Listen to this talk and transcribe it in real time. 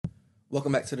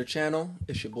Welcome back to the channel.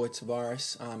 It's your boy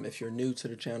Tavares. If you're new to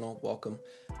the channel, welcome.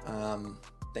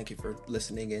 Thank you for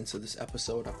listening into this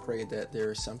episode. I pray that there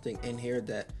is something in here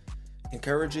that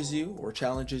encourages you or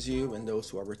challenges you, and those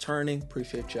who are returning.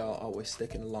 Appreciate y'all always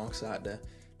sticking alongside the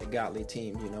godly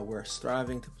team. You know, we're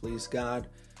striving to please God,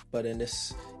 but in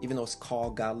this, even though it's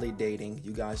called godly dating,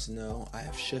 you guys know I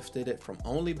have shifted it from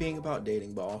only being about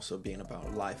dating, but also being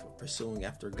about life, or pursuing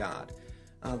after God.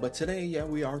 But today,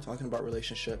 we are talking about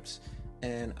relationships.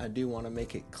 And I do want to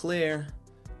make it clear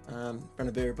from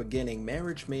the very beginning,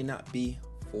 marriage may not be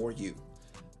for you.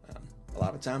 A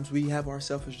lot of times we have our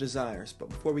selfish desires. But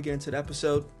before we get into the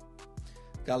episode,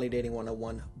 Godly Dating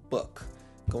 101 book.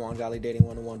 Go on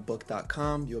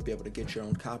godlydating101book.com. You'll be able to get your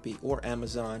own copy, or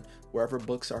Amazon. Wherever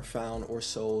books are found or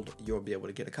sold, you'll be able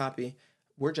to get a copy.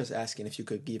 We're just asking if you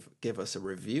could give us a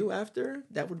review after.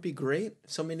 That would be great.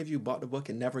 So many of you bought the book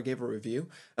and never gave a review,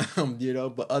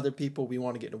 but other people, we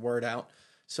want to get the word out.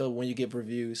 So when you give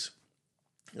reviews,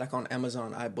 like on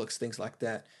Amazon, iBooks, things like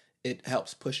that, it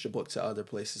helps push the book to other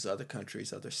places, other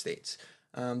countries, other states.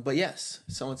 But yes,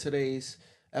 so in today's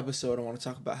episode, I want to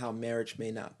talk about how marriage may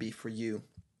not be for you.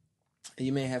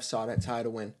 You may have saw that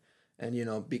title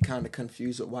and be kind of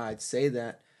confused with why I'd say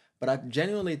that. But I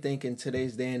genuinely think in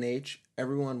today's day and age,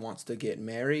 everyone wants to get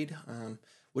married,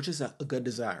 which is a good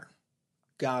desire.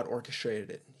 God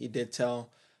orchestrated it. He did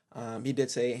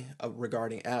say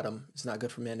regarding Adam, it's not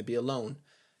good for man to be alone.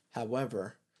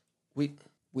 However, we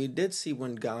did see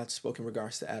when God spoke in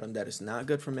regards to Adam that it's not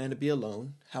good for man to be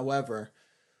alone. However,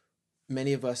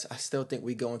 many of us, I still think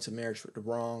we go into marriage with the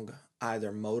wrong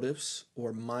either motives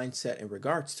or mindset in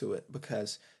regards to it,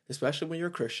 because especially when you're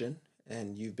a Christian,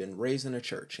 and you've been raised in a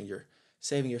church and you're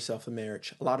saving yourself a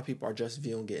marriage, a lot of people are just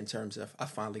viewing it in terms of, I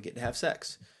finally get to have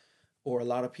sex. Or a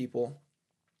lot of people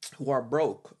who are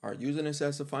broke are using this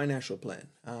as a financial plan.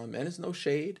 And it's no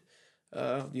shade,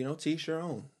 to each your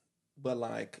own. But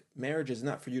like, marriage is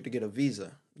not for you to get a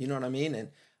visa. You know what I mean?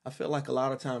 And I feel like a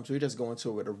lot of times we just go into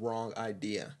it with a wrong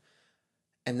idea.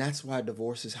 And that's why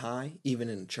divorce is high, even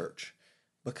in the church.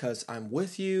 Because I'm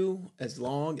with you as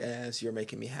long as you're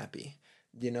making me happy.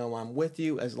 I'm with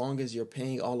you as long as you're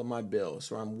paying all of my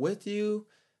bills, or I'm with you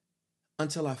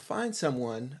until I find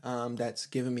someone that's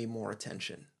giving me more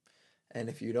attention. And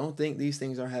if you don't think these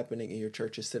things are happening in your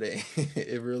churches today,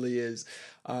 it really is.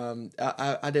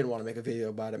 I did want to make a video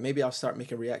about it. Maybe I'll start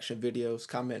making reaction videos.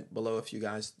 Comment below if you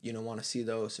guys, want to see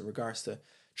those in regards to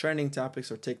trending topics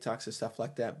or TikToks and stuff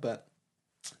like that. But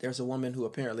there's a woman who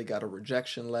apparently got a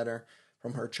rejection letter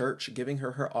from her church giving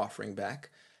her offering back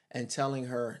and telling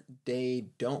her they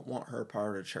don't want her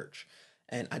part of the church.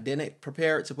 And I didn't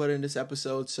prepare it to put in this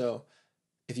episode, so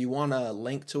if you want a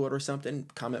link to it or something,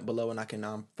 comment below and I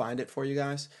can find it for you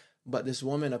guys. But this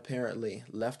woman apparently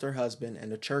left her husband,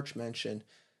 and the church mentioned,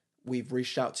 we've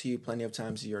reached out to you plenty of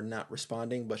times, you're not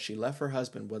responding, but she left her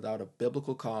husband without a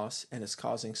biblical cause, and it's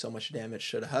causing so much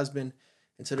damage to the husband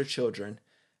and to the children.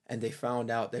 And they found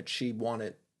out that she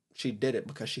did it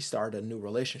because she started a new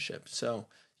relationship. So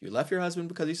you left your husband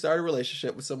because you started a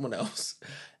relationship with someone else.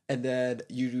 And then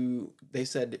they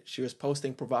said she was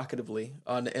posting provocatively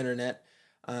on the internet.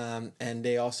 And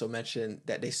they also mentioned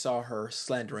that they saw her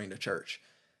slandering the church.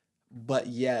 But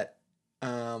yet,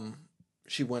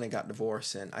 she went and got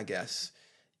divorced. And I guess,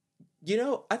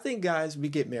 I think guys, we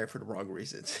get married for the wrong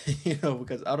reasons.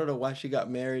 Because I don't know why she got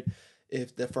married.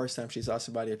 If the first time she saw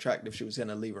somebody attractive, she was going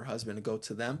to leave her husband and go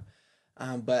to them.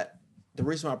 But the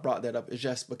reason why I brought that up is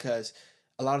just because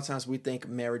a lot of times we think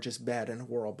marriage is bad in the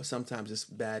world, but sometimes it's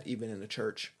bad even in the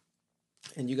church.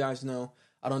 And you guys know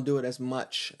I don't do it as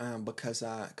much because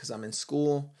I'm in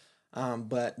school.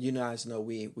 But you guys know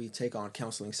we take on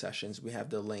counseling sessions. We have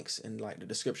the links in like the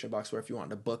description box where if you want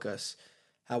to book us.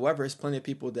 However, there's plenty of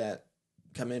people that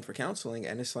come in for counseling,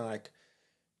 and it's like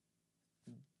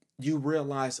you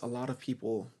realize a lot of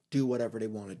people do whatever they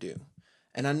want to do.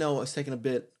 And I know it's taken a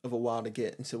bit of a while to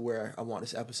get into where I want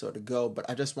this episode to go, but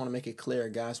I just want to make it clear,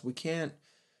 guys, we can't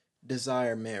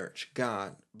desire marriage.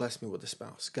 God, bless me with a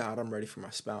spouse. God, I'm ready for my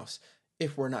spouse.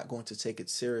 If we're not going to take it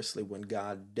seriously when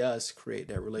God does create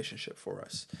that relationship for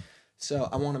us. So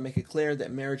I want to make it clear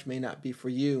that marriage may not be for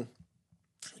you,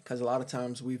 because a lot of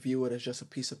times we view it as just a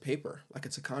piece of paper, like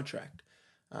it's a contract.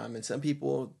 And some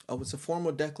people, it's a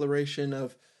formal declaration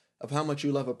of how much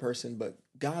you love a person, but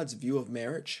God's view of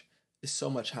marriage is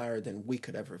so much higher than we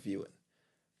could ever view it.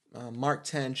 Mark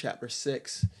 10, verse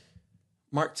 6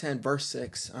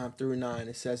 through 9,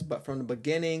 it says, "But from the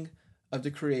beginning of the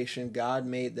creation, God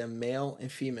made them male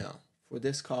and female. For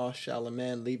this cause shall a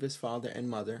man leave his father and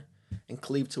mother and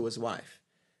cleave to his wife,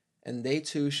 and they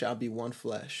two shall be one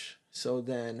flesh. So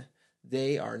then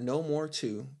They are no more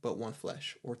two, but one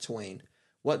flesh, or twain.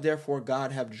 What therefore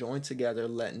God have joined together,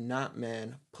 let not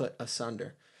man put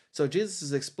asunder. So Jesus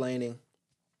is explaining,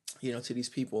 to these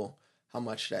people how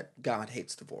much that God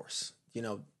hates divorce.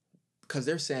 Because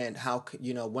they're saying,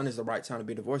 when is the right time to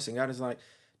be divorced? And God is like,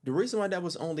 the reason why that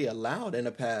was only allowed in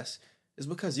the past is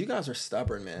because you guys are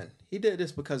stubborn, man. He did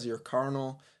this because you're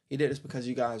carnal. He did this because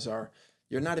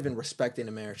you're not even respecting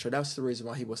the marriage. So that's the reason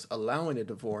why he was allowing a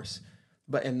divorce.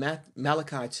 But in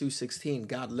Malachi 2:16,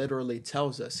 God literally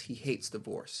tells us he hates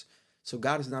divorce. So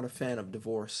God is not a fan of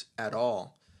divorce at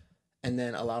all. And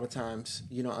then a lot of times,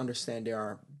 understand there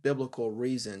are biblical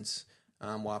reasons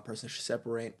why a person should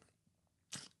separate.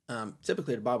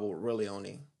 Typically, the Bible really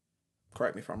only,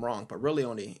 correct me if I'm wrong, but really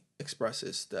only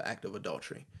expresses the act of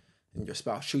adultery and your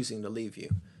spouse choosing to leave you.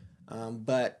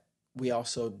 But we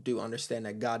also do understand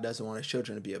that God doesn't want his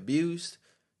children to be abused.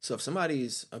 So if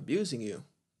somebody's abusing you,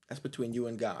 that's between you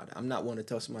and God. I'm not one to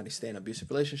tell somebody to stay in an abusive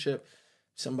relationship.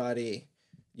 Somebody,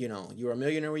 you're a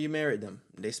millionaire when you married them.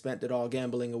 They spent it all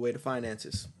gambling away the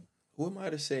finances. Who am I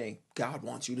to say God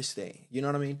wants you to stay? You know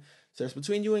what I mean? So it's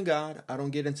between you and God. I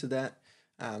don't get into that.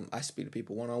 I speak to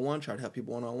people one-on-one, try to help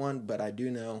people one-on-one, but I do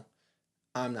know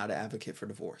I'm not an advocate for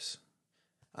divorce.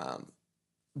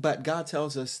 But God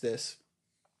tells us this,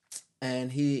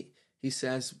 and he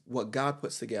says what God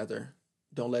puts together,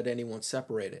 don't let anyone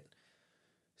separate it.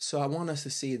 So I want us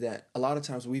to see that a lot of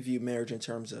times we view marriage in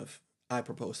terms of I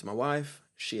propose to my wife,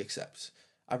 she accepts.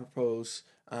 I propose,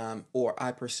 or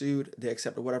I pursued, they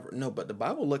accept, or whatever. No, but the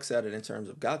Bible looks at it in terms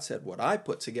of God said, what I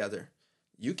put together,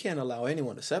 you can't allow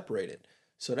anyone to separate it.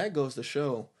 So that goes to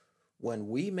show when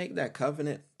we make that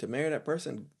covenant to marry that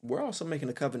person, we're also making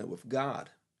a covenant with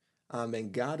God.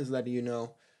 And God is letting you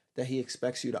know that he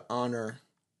expects you to honor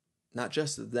not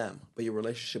just them, but your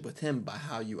relationship with him by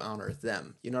how you honor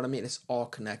them. You know what I mean? It's all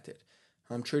connected.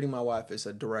 I'm treating my wife as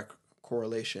a direct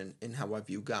correlation in how I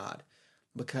view God,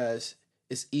 because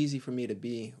it's easy for me to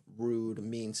be rude,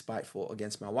 mean, spiteful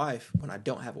against my wife when I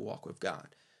don't have a walk with God.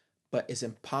 But it's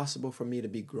impossible for me to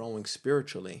be growing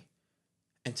spiritually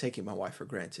and taking my wife for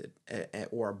granted,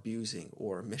 or abusing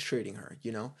or mistreating her,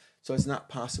 So it's not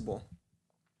possible.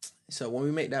 So when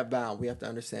we make that vow, we have to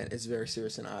understand it's very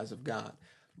serious in the eyes of God.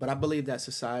 But I believe that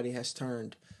society has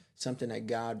turned something that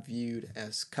God viewed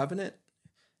as covenant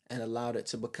and allowed it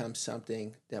to become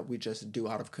something that we just do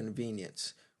out of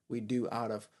convenience. We do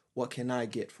out of what can I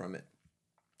get from it?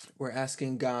 We're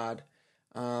asking God,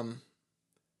 we're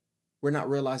not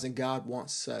realizing God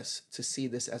wants us to see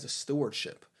this as a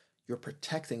stewardship. You're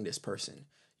protecting this person.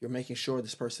 You're making sure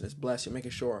this person is blessed. You're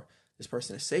making sure this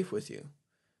person is safe with you.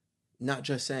 Not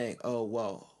just saying, oh,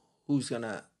 well, who's going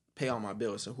to pay all my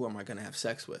bills, or who am I going to have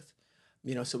sex with?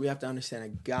 So we have to understand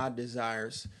that God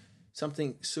desires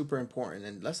something super important.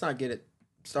 And let's not get it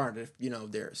started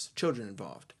if, there's children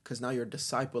involved, because now you're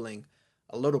discipling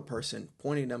a little person,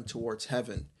 pointing them towards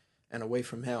heaven and away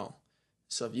from hell.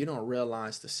 So if you don't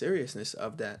realize the seriousness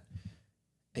of that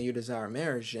and you desire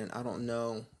marriage, then I don't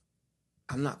know.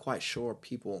 I'm not quite sure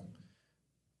people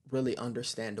really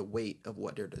understand the weight of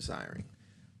what they're desiring.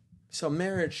 So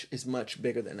marriage is much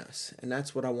bigger than us, and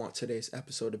that's what I want today's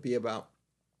episode to be about.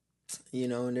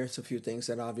 And there's a few things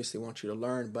that I obviously want you to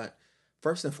learn, but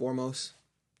first and foremost,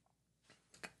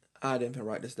 I didn't even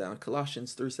write this down.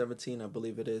 Colossians 3:17, I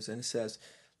believe it is, and it says,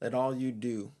 let all you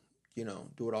do,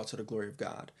 do it all to the glory of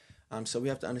God. So we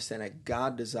have to understand that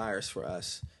God desires for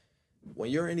us, when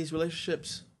you're in these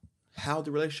relationships, how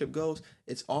the relationship goes,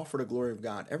 it's all for the glory of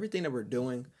God. Everything that we're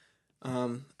doing,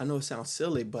 I know it sounds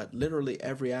silly, but literally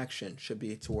every action should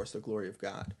be towards the glory of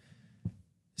God.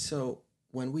 So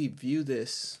when we view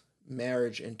this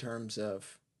marriage in terms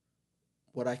of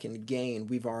what I can gain,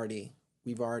 we've already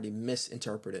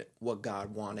misinterpreted what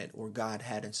God wanted or God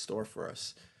had in store for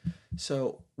us.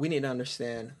 So we need to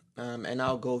understand, and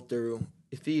I'll go through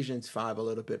Ephesians 5 a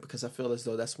little bit, because I feel as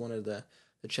though that's one of the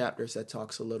chapters that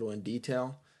talks a little in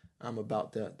detail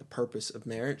about the purpose of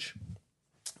marriage.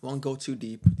 I won't go too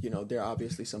deep. There are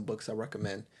obviously some books I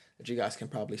recommend that you guys can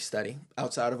probably study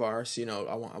outside of ours.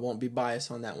 I won't be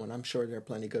biased on that one. I'm sure there are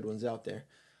plenty of good ones out there.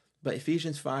 But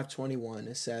Ephesians 5:21,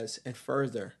 it says, and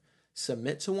further,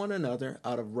 submit to one another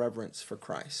out of reverence for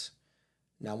Christ.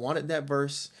 Now, I wanted that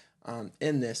verse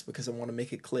in this because I want to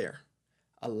make it clear.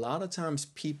 A lot of times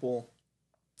people,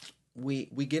 we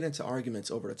get into arguments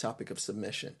over the topic of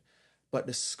submission. But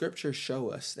the scriptures show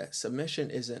us that submission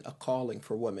isn't a calling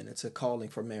for women. It's a calling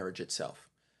for marriage itself.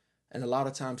 And a lot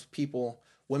of times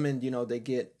women, they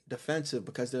get defensive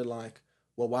because they're like,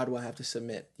 well, why do I have to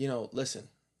submit? Listen,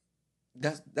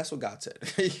 That's what God said.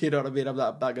 You know what I mean? I'm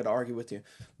not going to argue with you.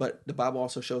 But the Bible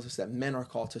also shows us that men are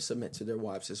called to submit to their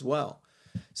wives as well.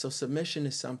 So submission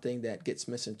is something that gets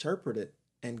misinterpreted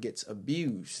and gets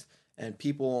abused. And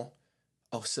people,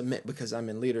 oh, submit because I'm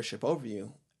in leadership over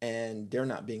you, and they're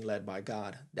not being led by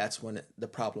God. That's when the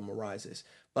problem arises.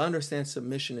 But understand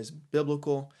submission is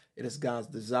biblical. It is God's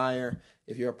desire.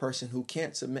 If you're a person who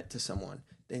can't submit to someone,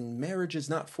 then marriage is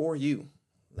not for you.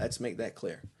 Let's make that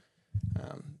clear.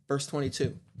 Verse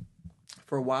 22.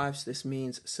 For wives, this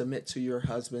means submit to your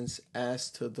husbands as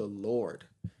to the Lord.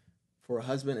 For a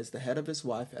husband is the head of his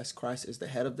wife, as Christ is the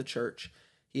head of the church.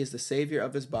 He is the Savior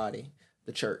of his body,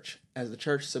 the church. As the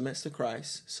church submits to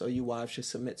Christ, so you wives should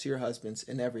submit to your husbands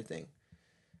in everything.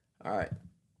 All right.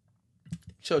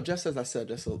 So just as I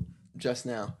said just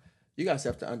now, you guys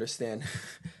have to understand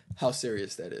how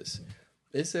serious that is.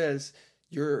 It says,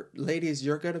 ladies,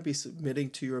 you're going to be submitting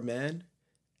to your man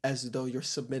as though you're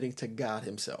submitting to God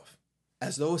himself,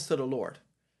 as though it's to the Lord.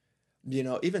 You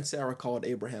know, even Sarah called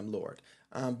Abraham Lord.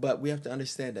 But we have to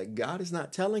understand that God is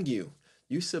not telling you.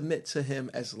 You submit to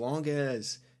him as long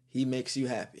as he makes you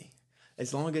happy.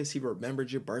 As long as he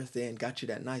remembered your birthday and got you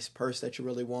that nice purse that you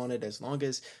really wanted. As long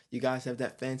as you guys have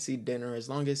that fancy dinner. As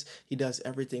long as he does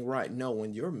everything right. No,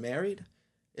 when you're married,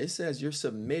 it says you're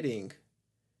submit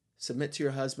to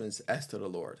your husbands as to the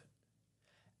Lord.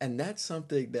 And that's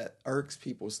something that irks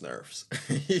people's nerves.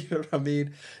 You know what I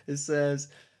mean? It says,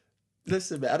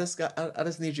 listen, man, I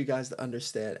just need you guys to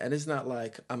understand. And it's not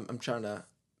like I'm trying to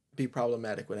be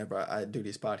problematic whenever I do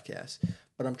these podcasts,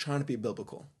 but I'm trying to be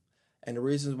biblical. And the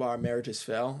reasons why our marriages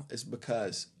fail is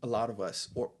because a lot of us,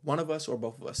 or one of us or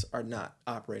both of us, are not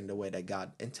operating the way that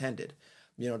God intended.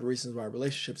 You know, the reasons why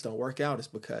relationships don't work out is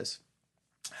because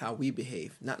how we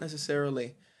behave, not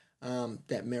necessarily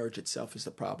that marriage itself is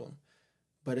the problem.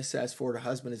 But it says, for the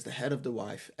husband is the head of the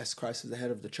wife, as Christ is the head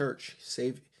of the church.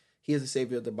 He is the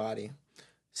Savior of the body,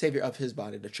 Savior of his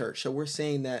body, the church. So we're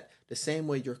saying that the same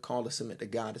way you're called to submit to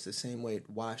God is the same way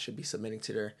wives should be submitting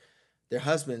to their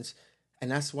husbands.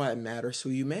 And that's why it matters who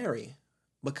you marry.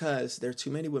 Because there are too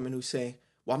many women who say,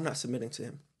 well, I'm not submitting to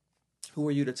him. Who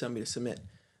are you to tell me to submit?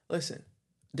 Listen,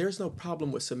 there's no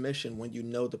problem with submission when you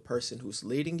know the person who's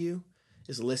leading you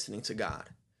is listening to God.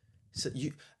 So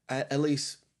at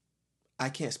least, I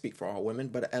can't speak for all women,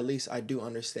 but at least I do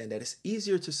understand that it's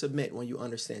easier to submit when you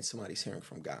understand somebody's hearing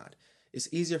from God. It's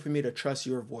easier for me to trust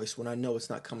your voice when I know it's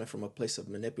not coming from a place of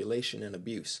manipulation and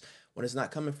abuse, when it's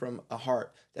not coming from a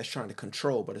heart that's trying to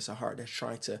control, but it's a heart that's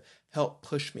trying to help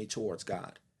push me towards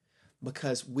God.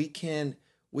 Because we can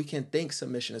think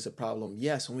submission is a problem,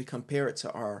 yes, when we compare it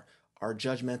to our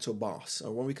judgmental boss,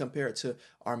 or when we compare it to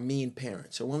our mean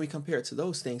parents, or when we compare it to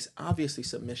those things, obviously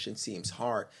submission seems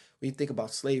hard. When you think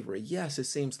about slavery, yes, it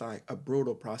seems like a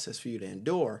brutal process for you to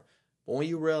endure. But when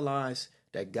you realize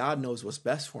that God knows what's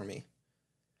best for me,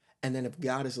 and then if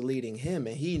God is leading him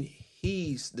and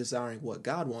he's desiring what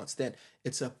God wants, then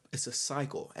it's a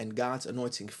cycle, and God's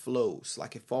anointing flows,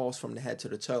 like it falls from the head to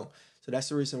the toe. So that's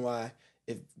the reason why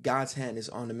if God's hand is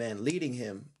on the man leading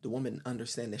him, the woman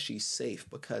understands that she's safe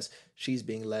because she's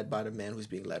being led by the man who's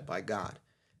being led by God.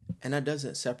 And that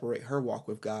doesn't separate her walk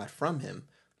with God from him,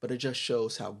 but it just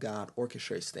shows how God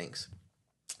orchestrates things.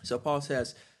 So Paul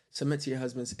says, submit to your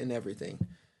husbands in everything.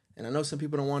 And I know some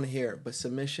people don't want to hear it, but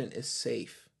submission is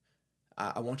safe.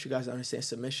 I want you guys to understand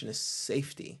submission is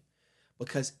safety.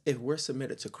 Because if we're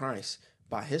submitted to Christ,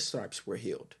 by his stripes we're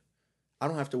healed. I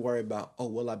don't have to worry about, oh,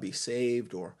 will I be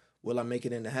saved or will I make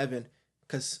it into heaven?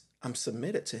 Because I'm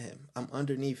submitted to him. I'm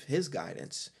underneath his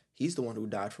guidance. He's the one who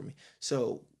died for me.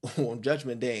 So on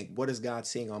Judgment Day, what is God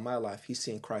seeing on my life? He's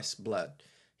seeing Christ's blood.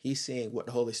 He's seeing what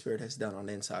the Holy Spirit has done on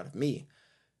the inside of me.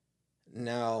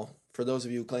 Now, for those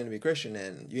of you who claim to be Christian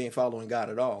and you ain't following God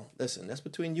at all, listen, that's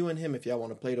between you and him if y'all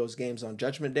want to play those games on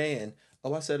Judgment Day and,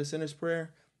 oh, I said a sinner's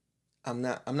prayer. I'm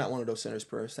not one of those sinner's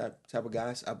prayers type of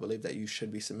guys. I believe that you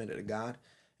should be submitted to God.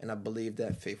 And I believe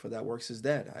that faith without works is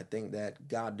dead. I think that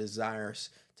God desires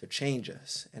to change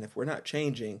us. And if we're not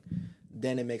changing,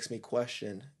 then it makes me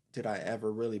question, did I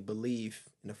ever really believe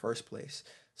in the first place?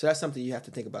 So that's something you have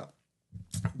to think about.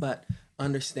 But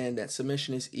understand that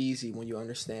submission is easy when you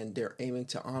understand they're aiming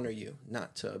to honor you,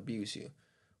 not to abuse you.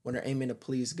 When they're aiming to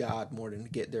please God more than to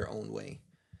get their own way.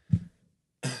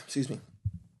 Excuse me.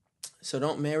 So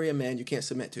don't marry a man you can't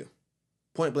submit to.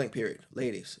 Point blank period.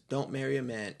 Ladies, don't marry a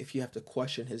man if you have to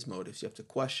question his motives. You have to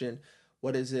question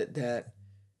what is it that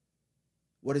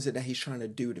he's trying to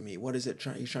do to me? What is it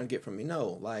he's trying to get from me?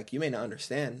 No, like you may not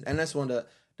understand. And that's one of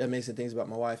the amazing things about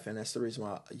my wife, and that's the reason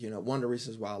why, one of the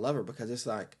reasons why I love her, because it's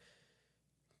like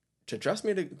to trust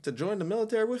me to join the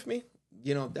military with me,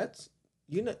 that's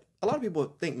a lot of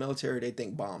people think military, they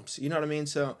think bombs. You know what I mean?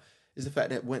 So it's the fact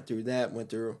that went through that, went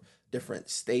through different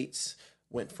states,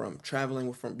 went from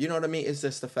traveling from, you know what I mean? It's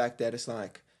just the fact that it's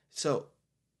like, so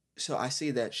so I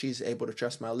see that she's able to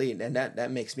trust my lead, and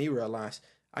that makes me realize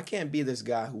I can't be this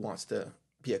guy who wants to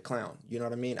be a clown. You know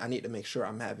what I mean? I need to make sure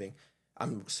I'm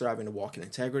striving to walk in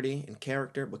integrity and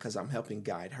character because I'm helping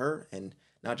guide her, and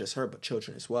not just her but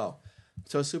children as well.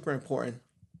 So it's super important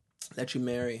that you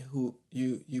marry who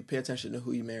you pay attention to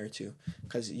who you marry to,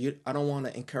 because I don't want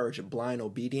to encourage a blind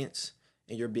obedience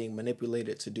and you're being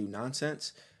manipulated to do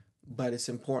nonsense. But it's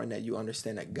important that you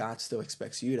understand that God still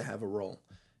expects you to have a role,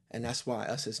 and that's why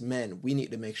us as men, we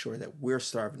need to make sure that we're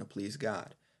striving to please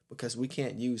God, because we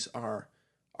can't use our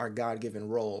God-given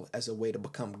role as a way to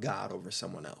become God over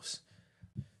someone else.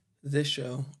 This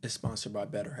show is sponsored by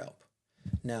BetterHelp.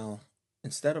 Now,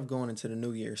 instead of going into the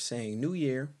new year saying new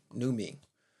year, new me,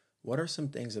 what are some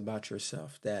things about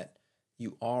yourself that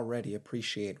you already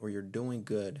appreciate or you're doing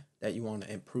good that you want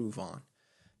to improve on?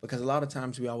 Because a lot of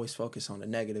times we always focus on the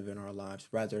negative in our lives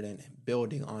rather than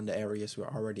building on the areas we're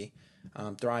already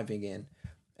thriving in.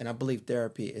 And I believe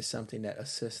therapy is something that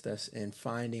assists us in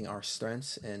finding our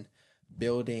strengths and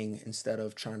building instead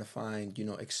of trying to find,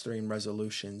 extreme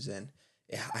resolutions and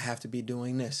I have to be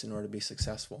doing this in order to be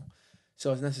successful.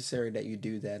 So it's necessary that you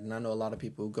do that. And I know a lot of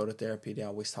people who go to therapy, they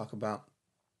always talk about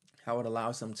how it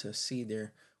allows them to see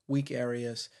their weak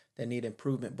areas that need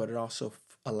improvement, but it also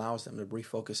allows them to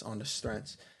refocus on the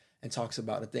strengths and talks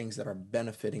about the things that are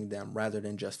benefiting them rather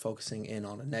than just focusing in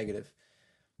on the negative.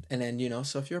 And then,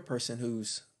 so if you're a person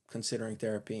who's considering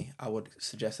therapy, I would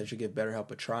suggest that you give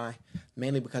BetterHelp a try,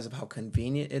 mainly because of how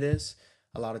convenient it is.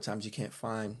 A lot of times you can't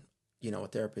find, a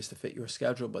therapist to fit your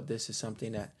schedule, but this is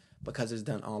something that, because it's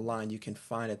done online, you can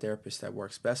find a therapist that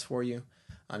works best for you.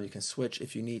 You can switch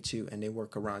if you need to, and they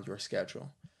work around your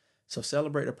schedule. So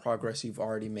celebrate the progress you've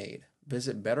already made.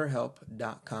 Visit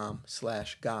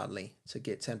betterhelp.com/godly to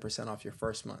get 10% off your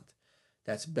first month.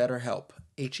 That's BetterHelp,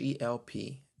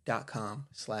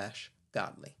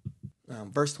 HELP.com/godly.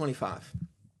 Verse 25.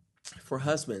 For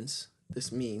husbands,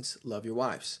 this means love your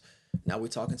wives. Now we're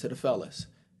talking to the fellas.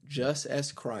 Just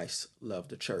as Christ loved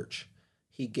the church,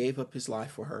 he gave up his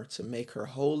life for her to make her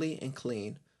holy and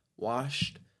clean,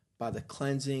 washed by the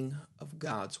cleansing of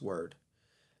God's word.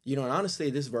 And honestly,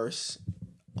 this verse,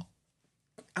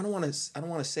 I don't want to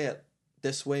say it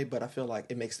this way, but I feel like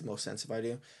it makes the most sense if I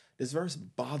do. This verse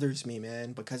bothers me,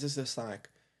 man, because it's just like,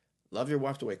 love your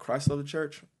wife the way Christ loved the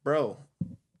church. Bro,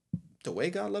 the way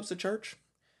God loves the church,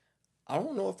 I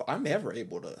don't know if I'm ever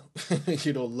able to,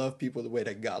 love people the way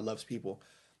that God loves people.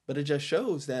 But it just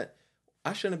shows that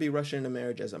I shouldn't be rushing into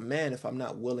marriage as a man if I'm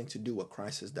not willing to do what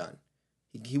Christ has done.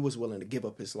 He was willing to give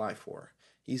up his life for her.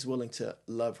 He's willing to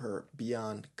love her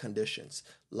beyond conditions,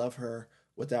 love her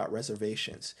without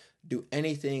reservations, do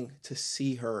anything to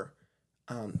see her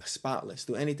spotless,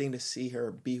 do anything to see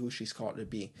her be who she's called to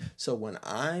be. So when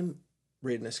I'm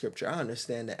reading the scripture, I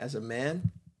understand that as a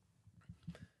man,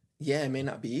 yeah, it may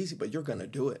not be easy, but you're going to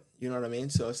do it. You know what I mean?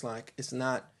 So it's like, it's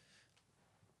not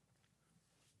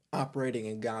operating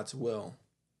in God's will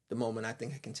the moment I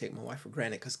think I can take my wife for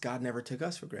granted, because God never took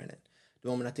us for granted. The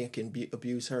moment I think I can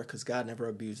abuse her, because God never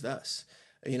abused us.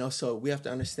 So we have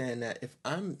to understand that if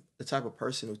I'm the type of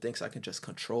person who thinks I can just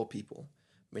control people,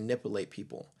 manipulate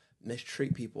people,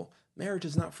 mistreat people, marriage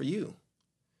is not for you,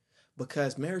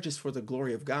 because marriage is for the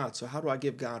glory of God. So how do I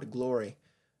give God glory?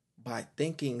 By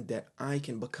thinking that I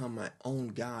can become my own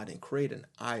God and create an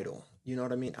idol, you know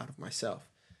what I mean, out of myself.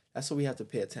 That's what we have to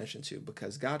pay attention to,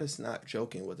 because God is not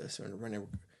joking with us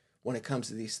when it comes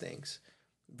to these things.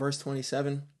 Verse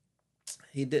 27,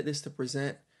 he did this to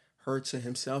present her to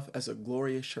himself as a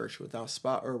glorious church without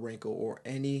spot or wrinkle or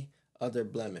any other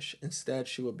blemish. Instead,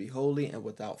 she would be holy and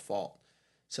without fault.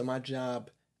 So my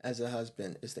job as a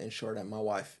husband is to ensure that my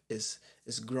wife is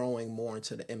growing more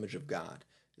into the image of God,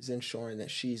 is ensuring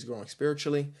that she's growing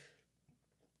spiritually,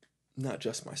 not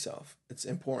just myself. It's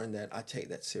important that I take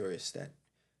that serious, that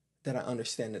I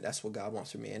understand that that's what God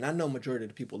wants for me. And I know majority of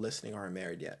the people listening aren't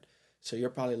married yet. So you're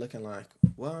probably looking like,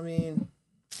 well, I mean,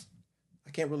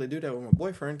 I can't really do that with my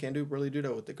boyfriend, can't really do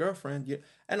that with the girlfriend.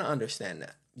 And I understand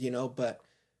that, but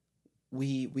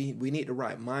we need the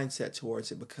right mindset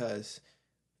towards it, because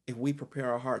if we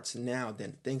prepare our hearts now,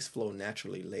 then things flow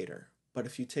naturally later. But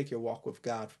if you take your walk with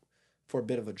God for a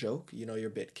bit of a joke, you're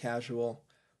a bit casual,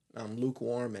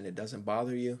 lukewarm, and it doesn't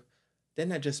bother you, then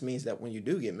that just means that when you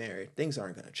do get married, things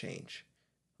aren't going to change.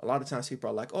 A lot of times people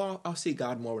are like, oh, I'll see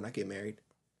God more when I get married.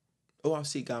 Oh, I'll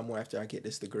see God more after I get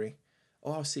this degree.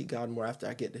 Oh, I'll see God more after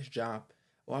I get this job.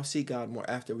 Oh, I'll see God more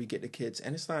after we get the kids.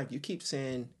 And it's like, you keep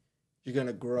saying You're going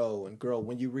to grow and grow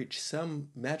when you reach some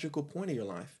magical point in your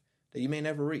life that you may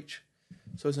never reach.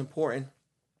 So it's important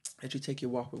that you take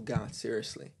your walk with God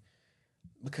seriously,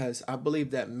 because I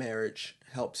believe that marriage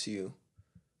helps you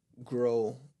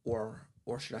grow, or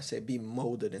should I say be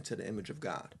molded into the image of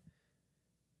God.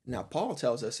 Now Paul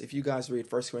tells us, if you guys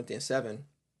read 1 Corinthians 7,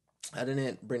 I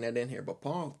didn't bring that in here, but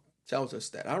Paul tells us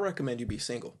that I recommend you be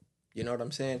single. You know what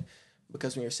I'm saying?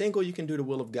 Because when you're single, you can do the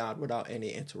will of God without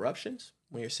any interruptions.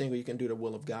 When you're single, you can do the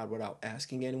will of God without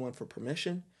asking anyone for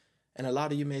permission. And a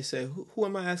lot of you may say, who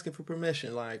am I asking for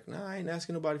permission? Like, nah, I ain't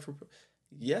asking nobody for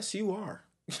Yes, you are.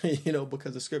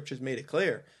 Because the scriptures made it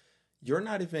clear. You're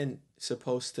not even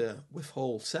supposed to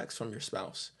withhold sex from your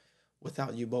spouse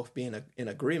without you both being in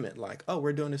agreement. Like, oh,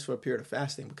 we're doing this for a period of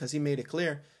fasting, because he made it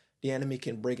clear the enemy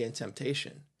can bring in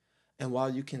temptation. And while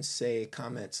you can say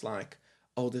comments like,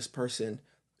 oh, this person,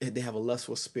 they have a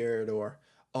lustful spirit, or,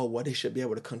 oh, well, they should be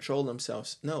able to control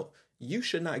themselves. No, you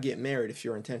should not get married if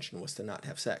your intention was to not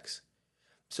have sex.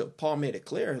 So Paul made it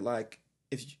clear, like,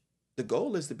 if the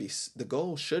goal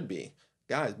should be,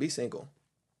 guys, be single.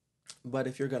 But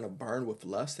if you're going to burn with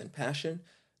lust and passion,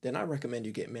 then I recommend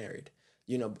you get married.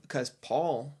 Because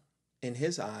Paul, in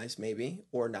his eyes, maybe,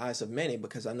 or in the eyes of many,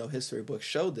 because I know history books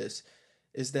show this,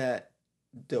 is that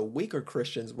the weaker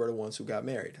Christians were the ones who got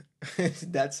married. I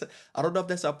don't know if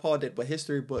that's how Paul did, but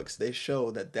history books, they show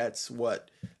that that's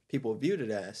what people viewed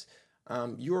it as.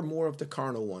 You're more of the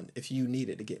carnal one if you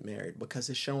needed to get married, because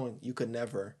it's showing you could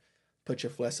never put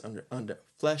your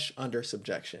flesh under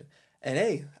subjection. And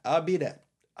hey, I'll be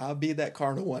that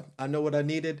carnal one. I know what I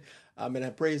needed. And I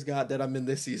praise God that I'm in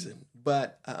this season.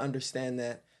 But I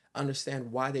understand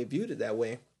why they viewed it that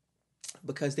way,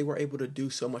 because they were able to do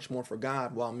so much more for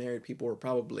God, while married people were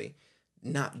probably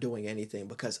not doing anything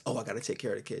because, oh, I got to take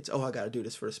care of the kids. Oh, I got to do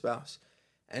this for the spouse.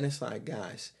 And it's like,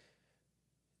 guys,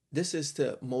 this is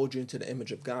to mold you into the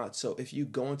image of God. So if you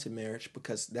go into marriage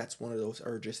because that's one of those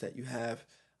urges that you have,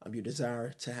 you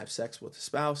desire to have sex with a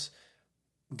spouse,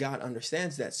 God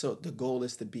understands that. So the goal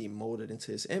is to be molded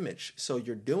into his image. So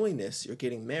you're doing this, you're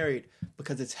getting married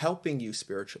because it's helping you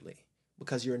spiritually,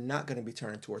 because you're not going to be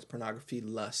turning towards pornography,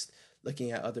 lust,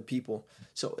 looking at other people.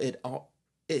 So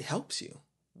it helps you,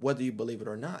 whether you believe it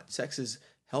or not. Sex is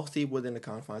healthy within the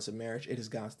confines of marriage. It is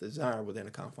God's desire within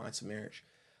the confines of marriage.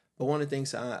 But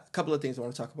a couple of things I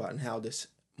want to talk about and how this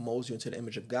molds you into the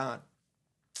image of God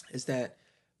is that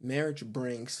marriage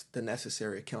brings the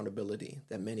necessary accountability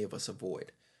that many of us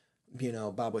avoid.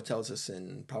 Bible tells us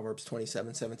in Proverbs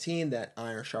 27:17 that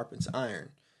iron sharpens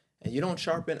iron. And you don't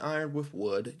sharpen iron with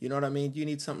wood. You know what I mean? You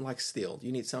need something like steel.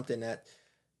 You need something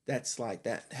that's like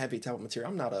that heavy type of material.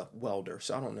 I'm not a welder,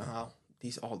 so I don't know how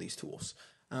all these tools.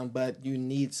 But you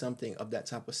need something of that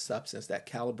type of substance, that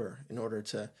caliber, in order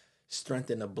to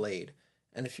strengthen a blade.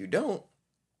 And if you don't,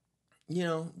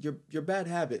 your bad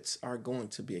habits are going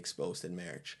to be exposed in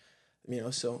marriage.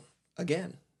 So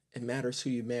again, it matters who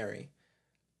you marry.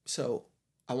 So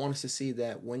I want us to see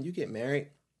that when you get married,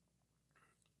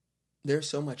 there's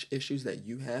so much issues that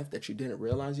you have that you didn't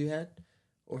realize you had,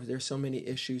 or there's so many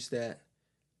issues that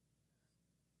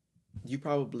you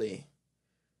probably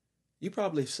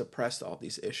suppressed all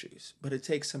these issues, but it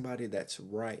takes somebody that's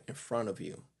right in front of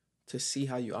you to see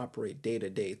how you operate day to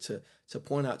day, to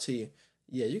point out to you,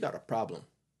 yeah, you got a problem.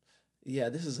 Yeah,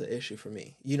 this is an issue for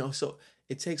me. So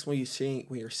it takes when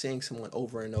you're seeing someone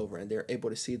over and over and they're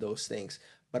able to see those things.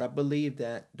 But I believe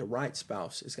that the right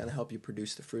spouse is going to help you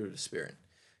produce the fruit of the Spirit.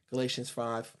 Galatians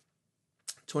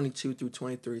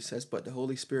 5:22-23 says, but the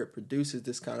Holy Spirit produces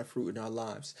this kind of fruit in our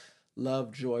lives: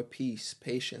 love, joy, peace,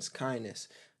 patience, kindness,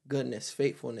 goodness,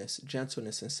 faithfulness,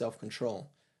 gentleness, and self-control.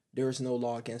 There is no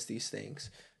law against these things.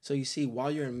 So you see,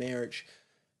 while you're in marriage,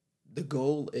 the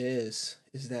goal is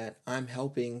that I'm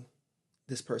helping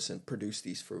this person produce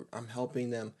these fruit. I'm helping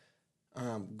them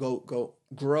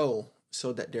grow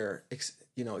so that they're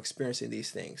experiencing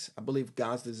these things. I believe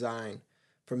God's design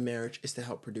for marriage is to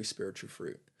help produce spiritual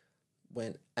fruit.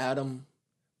 When Adam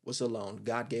was alone,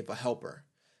 God gave a helper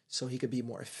so he could be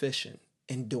more efficient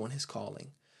in doing his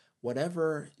calling.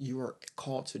 Whatever you are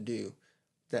called to do,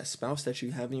 that spouse that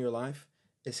you have in your life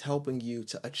is helping you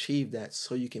to achieve that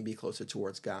so you can be closer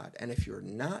towards God. And if you're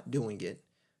not doing it,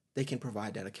 they can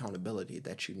provide that accountability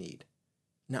that you need.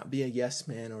 Not be a yes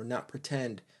man, or not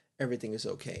pretend everything is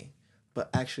okay, but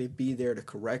actually be there to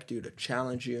correct you, to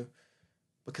challenge you.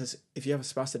 Because if you have a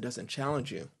spouse that doesn't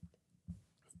challenge you, all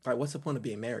right, what's the point of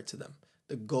being married to them?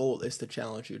 The goal is to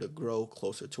challenge you to grow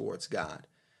closer towards God.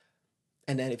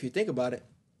 And then if you think about it,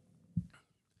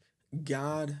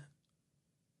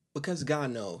 because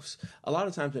God knows. A lot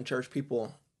of times in church,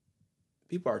 people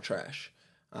are trash,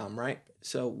 right?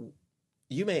 So,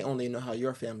 you may only know how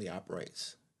your family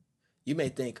operates. You may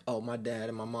think, oh, my dad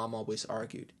and my mom always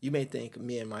argued. You may think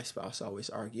me and my spouse always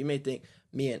argue. You may think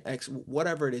me and ex,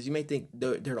 whatever it is, you may think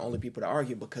they're the only people to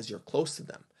argue because you're close to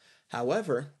them.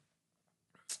 However,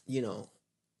 you know,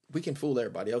 we can fool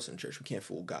everybody else in church. We can't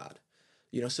fool God.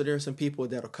 So there are some people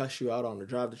that'll cuss you out on the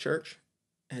drive to church,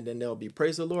 and then they'll be,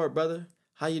 praise the Lord, brother.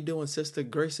 How you doing, sister?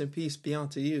 Grace and peace be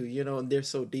unto you. And they're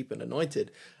so deep and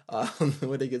anointed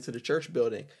when they get to the church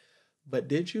building. But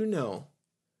did you know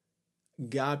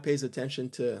God pays attention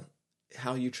to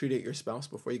how you treated your spouse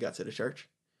before you got to the church?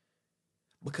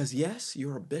 Because yes,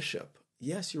 you're a bishop.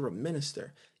 Yes, you're a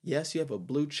minister. Yes, you have a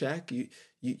blue check.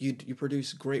 You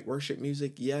produce great worship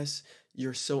music. Yes,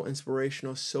 you're so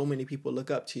inspirational. So many people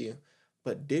look up to you.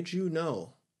 But did you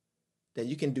know that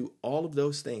you can do all of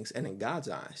those things, and in God's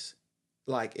eyes,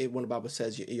 when the Bible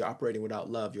says you're operating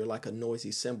without love, you're like a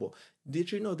noisy cymbal.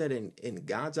 Did you know that in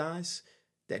God's eyes,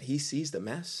 that he sees the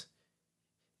mess?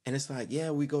 And it's like,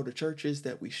 yeah, we go to churches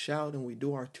that we shout and we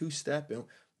do our two-step and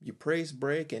you praise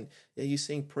break and yeah, you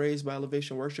sing praise by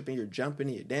elevation worship and you're jumping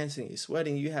and you're dancing and you're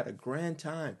sweating. You had a grand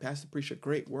time. Pastor preached a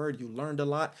great word. You learned a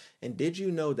lot. And did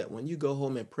you know that when you go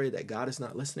home and pray that God is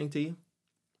not listening to you?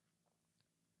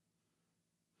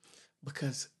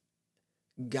 Because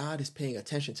God is paying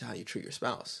attention to how you treat your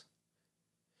spouse.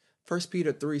 1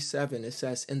 Peter 3:7, it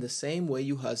says, in the same way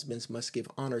you husbands must give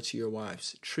honor to your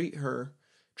wives. Treat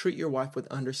your wife with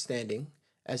understanding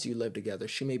as you live together.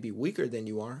 She may be weaker than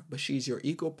you are, but she's your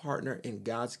equal partner in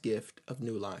God's gift of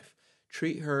new life.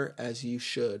 Treat her as you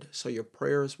should, so your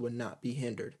prayers will not be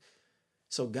hindered.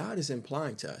 So God is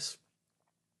implying to us,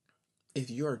 if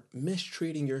you're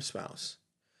mistreating your spouse,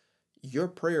 your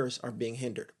prayers are being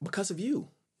hindered because of you.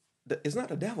 It's not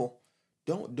the devil.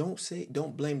 Don't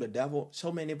blame the devil.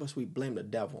 So many of us, we blame the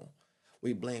devil.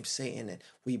 We blame Satan and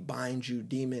we bind you,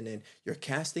 demon, and you're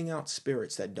casting out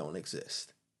spirits that don't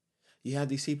exist. You have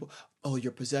these people, oh,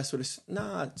 you're possessed with this.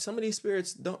 Nah, some of these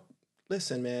spirits don't.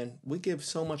 Listen, man, we give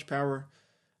so much power,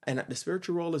 and the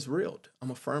spiritual role is real.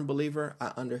 I'm a firm believer.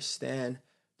 I understand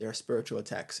there are spiritual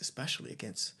attacks, especially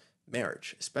against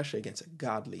marriage, especially against a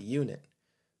godly unit.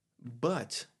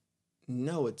 But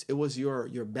no, it was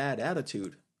your bad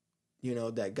attitude,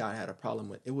 that God had a problem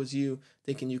with. It was you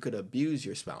thinking you could abuse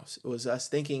your spouse. It was us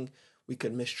thinking we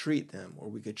could mistreat them, or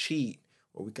we could cheat,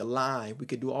 or we could lie. We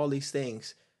could do all these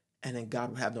things, and then God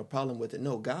would have no problem with it.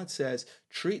 No, God says,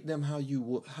 treat them how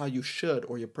you should,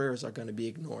 or your prayers are going to be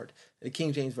ignored. In the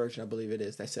King James Version, I believe it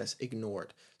is, that says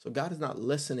ignored. So God is not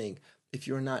listening if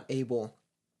you're not able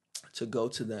to go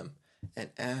to them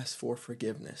and ask for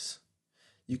forgiveness.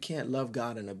 You can't love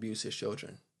God and abuse his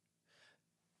children.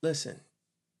 Listen,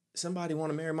 somebody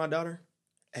want to marry my daughter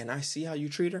and I see how you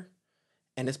treat her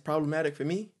and it's problematic for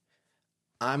me,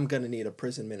 I'm going to need a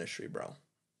prison ministry, bro.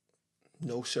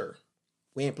 No, sir.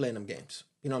 We ain't playing them games.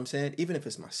 You know what I'm saying? Even if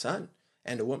it's my son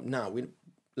and the woman,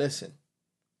 listen,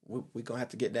 we're going to have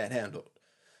to get that handled.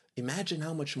 Imagine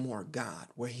how much more God,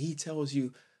 where he tells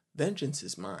you, vengeance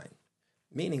is mine.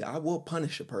 Meaning I will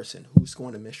punish a person who's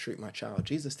going to mistreat my child.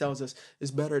 Jesus tells us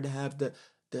it's better to have the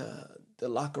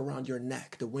lock around your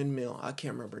neck, the windmill. I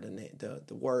can't remember the name,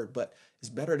 the word, but it's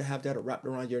better to have that wrapped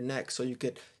around your neck so you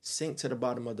could sink to the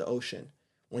bottom of the ocean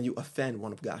when you offend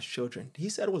one of God's children. He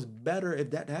said it was better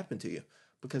if that happened to you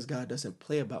because God doesn't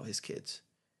play about his kids.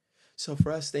 So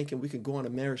for us thinking we could go on a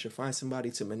marriage and find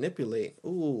somebody to manipulate,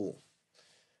 ooh,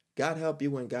 God help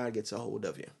you when God gets a hold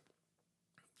of you.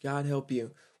 God help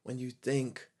you when you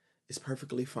think it's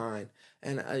perfectly fine.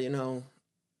 And,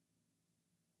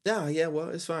 well,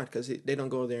 it's fine because they don't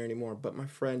go there anymore. But my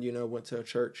friend, went to a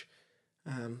church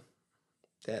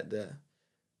that the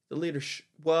leadership,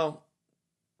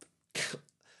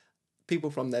 people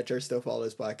from that church still follow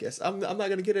this podcast. I'm not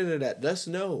going to get into that. Just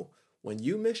know when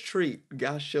you mistreat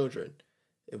God's children,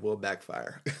 it will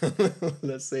backfire.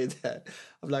 Let's say that.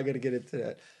 I'm not going to get into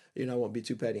that. I won't be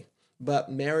too petty.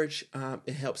 But marriage,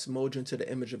 it helps mold you into the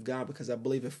image of God because I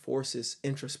believe it forces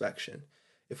introspection.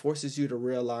 It forces you to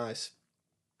realize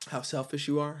how selfish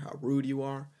you are, how rude you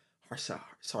are, how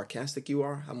sarcastic you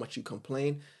are, how much you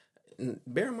complain. And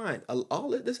bear in mind,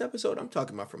 all of this episode I'm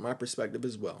talking about from my perspective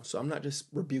as well. So I'm not just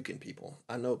rebuking people.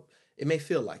 I know it may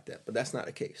feel like that, but that's not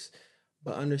the case.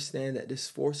 But understand that this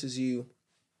forces you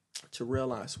to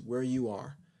realize where you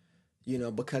are,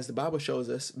 because the Bible shows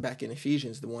us back in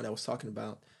Ephesians, the one I was talking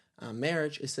about,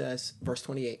 marriage, it says, verse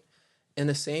 28, in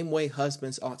the same way,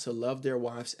 husbands ought to love their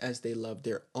wives as they love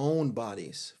their own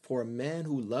bodies. For a man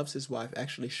who loves his wife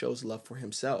actually shows love for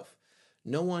himself.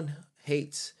 No one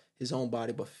hates his own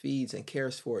body, but feeds and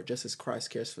cares for it, just as Christ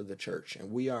cares for the church.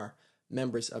 And we are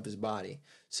members of his body.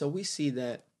 So we see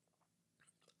that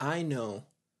I know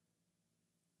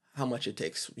how much it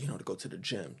takes, to go to the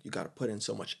gym. You got to put in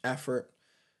so much effort.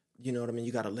 You know what I mean?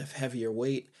 You got to lift heavier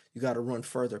weight. You got to run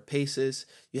further paces.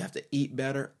 You have to eat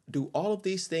better. Do all of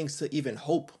these things to even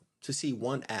hope to see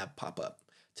one ab pop up,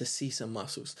 to see some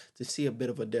muscles, to see a bit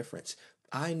of a difference.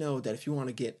 I know that if you want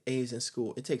to get A's in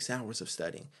school, it takes hours of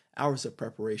studying, hours of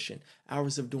preparation,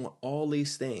 hours of doing all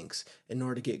these things in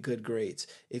order to get good grades.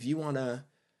 If you want to,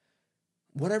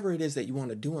 whatever it is that you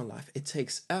want to do in life, it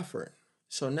takes effort.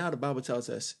 So now the Bible tells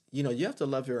us, you have to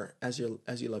love as you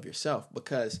love yourself,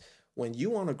 because when you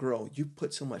want to grow, you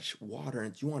put so much water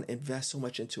and you want to invest so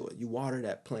much into it. You water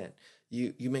that plant.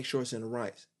 You make sure it's in the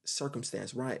right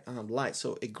circumstance, right light,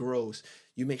 so it grows.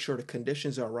 You make sure the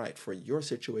conditions are right for your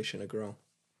situation to grow.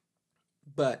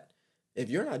 But if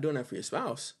you're not doing that for your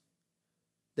spouse,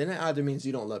 then that either means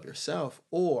you don't love yourself,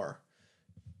 or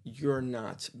you're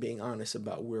not being honest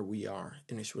about where we are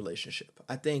in this relationship.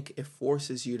 I think it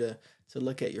forces you to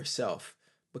look at yourself,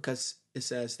 because it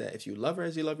says that if you love her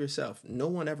as you love yourself, no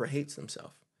one ever hates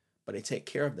themselves, but they take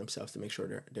care of themselves to make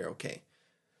sure they're okay.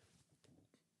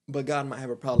 But God might have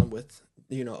a problem with,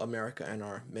 America and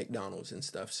our McDonald's and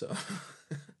stuff. So,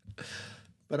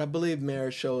 but I believe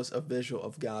marriage shows a visual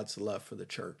of God's love for the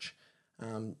church.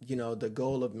 The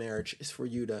goal of marriage is for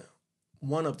you to,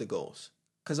 one of the goals,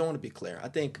 because I want to be clear. I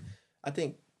think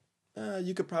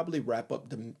you could probably wrap up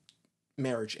the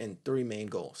marriage in three main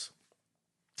goals.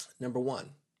 Number one,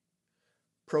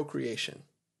 procreation.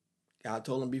 God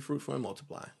told him be fruitful and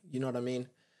multiply. You know what I mean?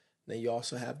 Then you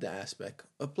also have the aspect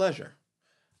of pleasure.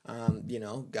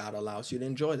 God allows you to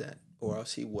enjoy that, or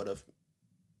else he would have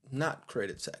not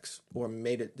created sex or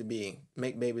made it to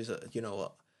make babies a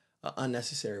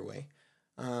unnecessary way.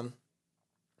 And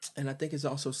I think it's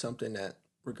also something that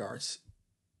regards,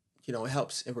 it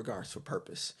helps in regards for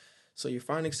purpose. So you're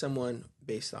finding someone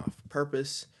based off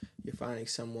purpose. You're finding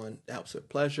someone that helps with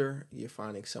pleasure. You're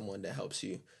finding someone that helps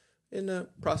you in the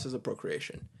process of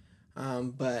procreation.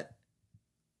 But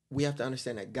we have to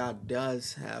understand that God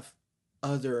does have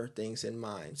other things in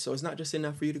mind. So it's not just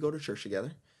enough for you to go to church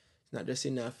together. It's not just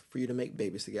enough for you to make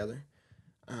babies together.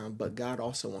 But God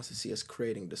also wants to see us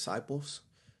creating disciples.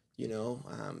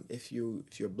 If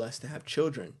you're blessed to have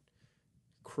children,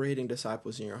 creating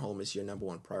disciples in your home is your number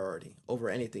one priority over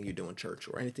anything you do in church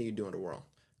or anything you do in the world.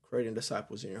 Creating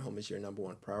disciples in your home is your number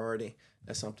one priority.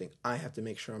 That's something I have to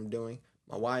make sure I'm doing.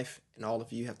 My wife and all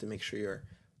of you have to make sure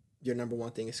your number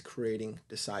one thing is creating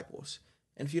disciples.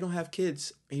 And if you don't have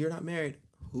kids and you're not married,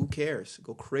 who cares?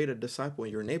 Go create a disciple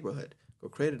in your neighborhood. Go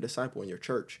create a disciple in your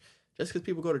church. Just because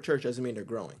people go to church doesn't mean they're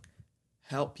growing.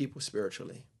 Help people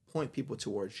spiritually. Point people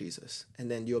towards Jesus.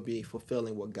 And then you'll be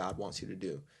fulfilling what God wants you to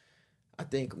do. I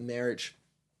think marriage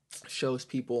shows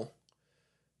people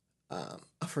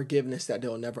a forgiveness that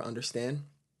they'll never understand.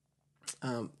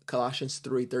 Colossians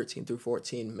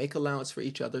 3:13-14, make allowance for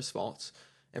each other's faults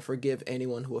and forgive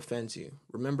anyone who offends you.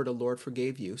 Remember, the Lord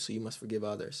forgave you, so you must forgive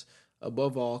others.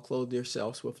 Above all, clothe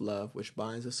yourselves with love, which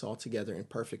binds us all together in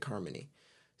perfect harmony.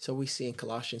 So we see in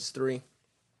Colossians 3,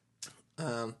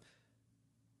 and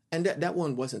that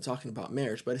one wasn't talking about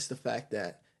marriage, but it's the fact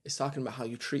that it's talking about how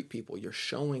you treat people. You're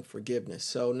showing forgiveness.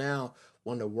 So now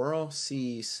when the world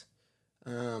sees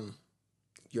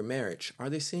your marriage, are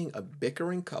they seeing a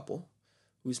bickering couple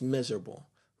who's miserable,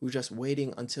 who's just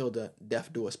waiting until the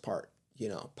death do us part,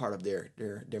 part of their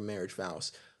marriage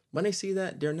vows? When they see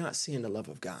that, they're not seeing the love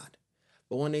of God.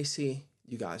 But when they see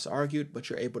you guys argued, but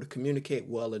you're able to communicate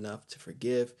well enough to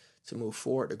forgive, to move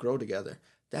forward, to grow together,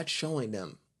 that's showing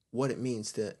them what it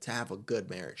means to have a good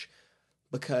marriage.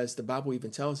 Because the Bible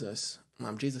even tells us,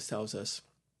 Jesus tells us,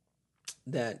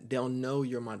 that they'll know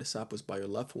you're my disciples by your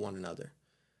love for one another.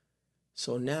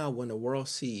 So now when the world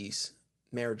sees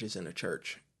marriages in the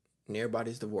church, and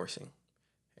everybody's divorcing,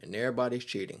 and everybody's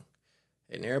cheating,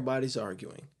 and everybody's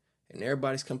arguing, and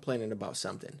everybody's complaining about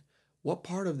something, what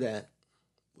part of that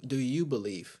do you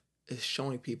believe is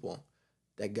showing people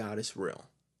that God is real?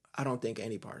 I don't think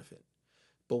any part of it.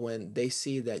 But when they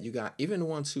see that you got, even the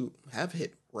ones who have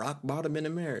hit rock bottom in a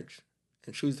marriage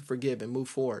and choose to forgive and move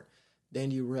forward,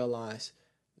 then you realize,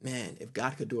 man, if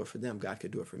God could do it for them, God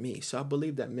could do it for me. So I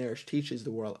believe that marriage teaches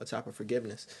the world a type of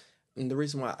forgiveness. And the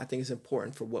reason why I think it's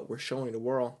important for what we're showing the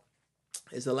world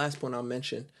is the last point I'll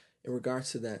mention in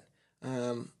regards to that.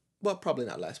 Well, probably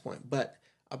not last point, but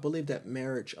I believe that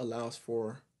marriage allows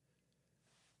for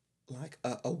like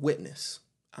a witness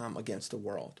against the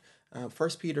world. 1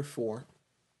 Peter 4,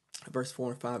 verse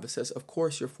 4 and 5, it says, of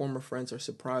course, your former friends are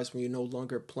surprised when you no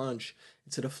longer plunge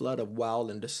into the flood of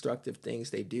wild and destructive things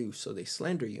they do, so they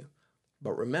slander you.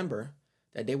 But remember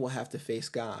that they will have to face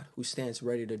God, who stands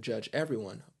ready to judge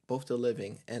everyone, both the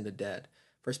living and the dead.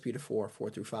 1 Peter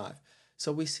 4:4-5.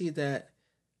 So we see that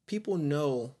people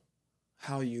know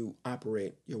how you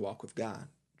operate your walk with God.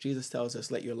 Jesus tells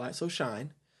us, let your light so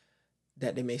shine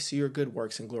that they may see your good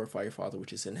works and glorify your Father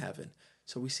which is in heaven.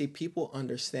 So we see people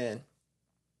understand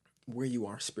where you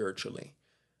are spiritually.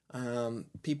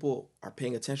 People are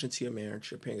paying attention to your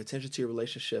marriage, you're paying attention to your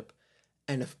relationship.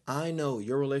 And if I know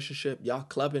your relationship, y'all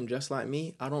clubbing just like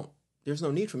me, there's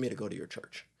no need for me to go to your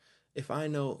church. If I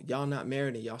know y'all not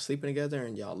married and y'all sleeping together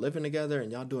and y'all living together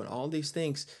and y'all doing all these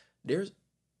things,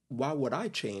 why would I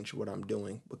change what I'm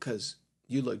doing? Because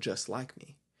you look just like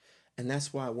me. And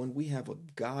that's why when we have a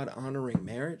God-honoring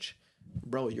marriage,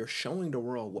 bro, you're showing the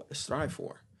world what to strive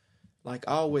for. Like,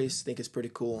 I always think it's pretty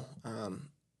cool.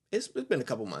 It's been a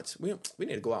couple months. We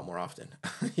need to go out more often,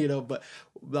 but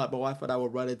my wife and I will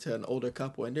run into an older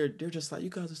couple, and they're just like, you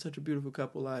guys are such a beautiful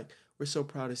couple. Like, we're so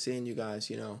proud of seeing you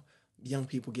guys, young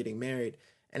people getting married.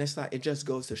 And it's like, it just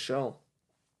goes to show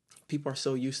people are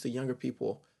so used to younger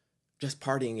people just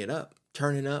partying it up,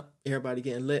 turning up, everybody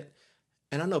getting lit.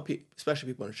 And I know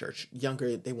especially people in the church,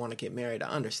 younger, they want to get married. I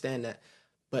understand that.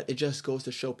 But it just goes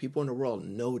to show people in the world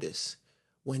notice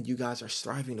when you guys are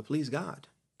striving to please God.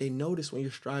 They notice when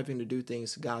you're striving to do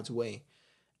things God's way.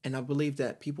 And I believe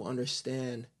that people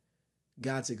understand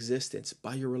God's existence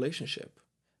by your relationship.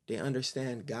 They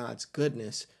understand God's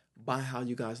goodness by how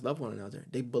you guys love one another.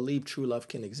 They believe true love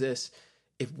can exist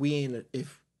if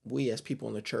we as people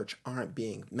in the church aren't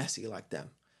being messy like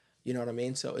them. You know what I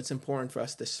mean? So it's important for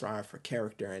us to strive for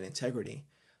character and integrity,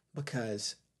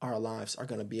 because our lives are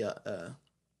going to be a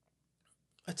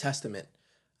testament,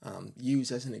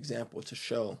 used as an example to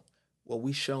show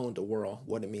we've shown the world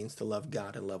what it means to love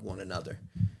God and love one another.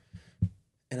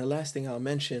 And the last thing I'll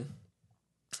mention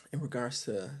in regards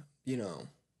to,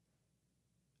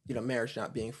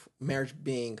 marriage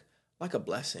being like a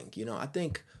blessing. I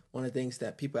think one of the things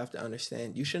that people have to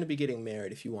understand, you shouldn't be getting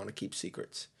married if you want to keep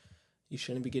secrets. You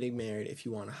shouldn't be getting married if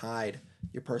you want to hide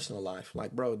your personal life.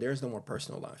 Like, bro, there's no more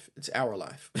personal life. It's our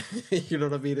life. You know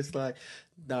what I mean? It's like,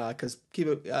 nah, because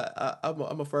I'm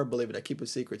a firm believer that keeping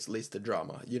secrets leads to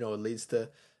drama. It leads to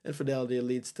infidelity. It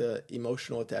leads to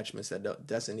emotional attachments that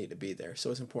doesn't need to be there. So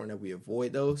it's important that we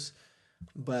avoid those.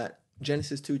 But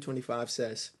Genesis 2:25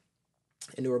 says,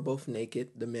 and they were both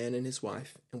naked, the man and his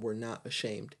wife, and were not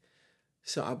ashamed.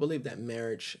 So I believe that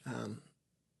marriage,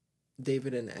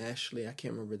 David and Ashley, I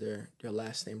can't remember their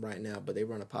last name right now, but they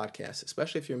run a podcast,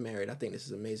 especially if you're married. I think this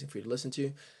is amazing for you to listen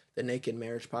to, the Naked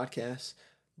Marriage Podcast.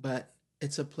 But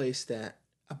it's a place that,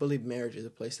 I believe marriage is a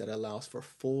place that allows for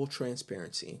full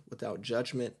transparency without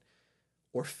judgment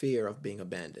or fear of being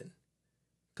abandoned.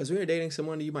 Because when you're dating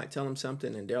someone, you might tell them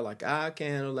something and they're like, I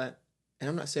can't handle that. And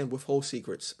I'm not saying withhold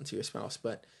secrets to your spouse,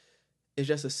 but it's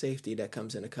just a safety that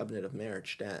comes in a covenant of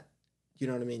marriage that, you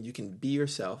know what I mean? You can be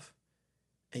yourself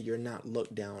and you're not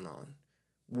looked down on.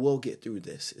 We'll get through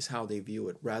this is how they view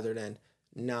it, rather than,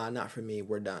 nah, not for me,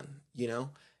 we're done, And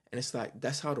it's like,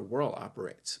 that's how the world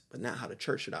operates, but not how the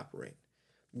church should operate.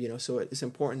 So it's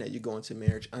important that you go into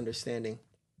marriage understanding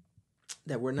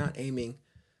that we're not aiming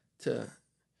to,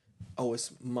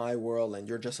 it's my world and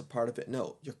you're just a part of it.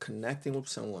 No, you're connecting with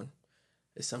someone.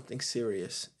 It's something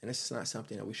serious, and it's not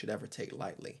something that we should ever take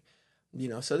lightly.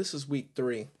 So this is week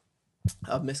 3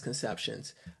 of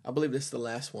Misconceptions. I believe this is the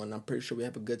last one. I'm pretty sure we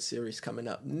have a good series coming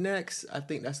up next. I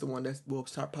think that's the one that will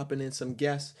start popping in some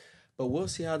guests, but we'll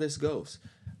see how this goes.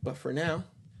 But for now,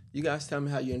 you guys tell me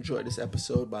how you enjoyed this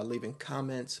episode by leaving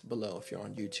comments below if you're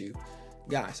on YouTube.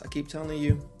 Guys, I keep telling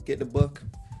you, get the book,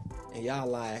 and y'all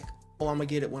like, I'm going to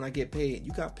get it when I get paid.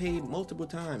 You got paid multiple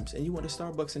times, and you went to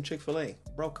Starbucks and Chick-fil-A.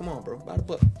 Bro, come on, bro. Buy the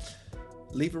book.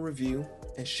 Leave a review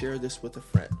and share this with a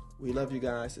friend. We love you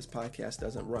guys. This podcast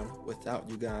doesn't run without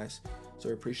you guys. So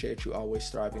we appreciate you always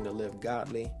striving to live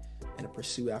godly and to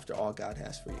pursue after all God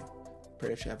has for you. Pray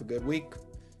that you have a good week.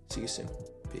 See you soon.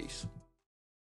 Peace.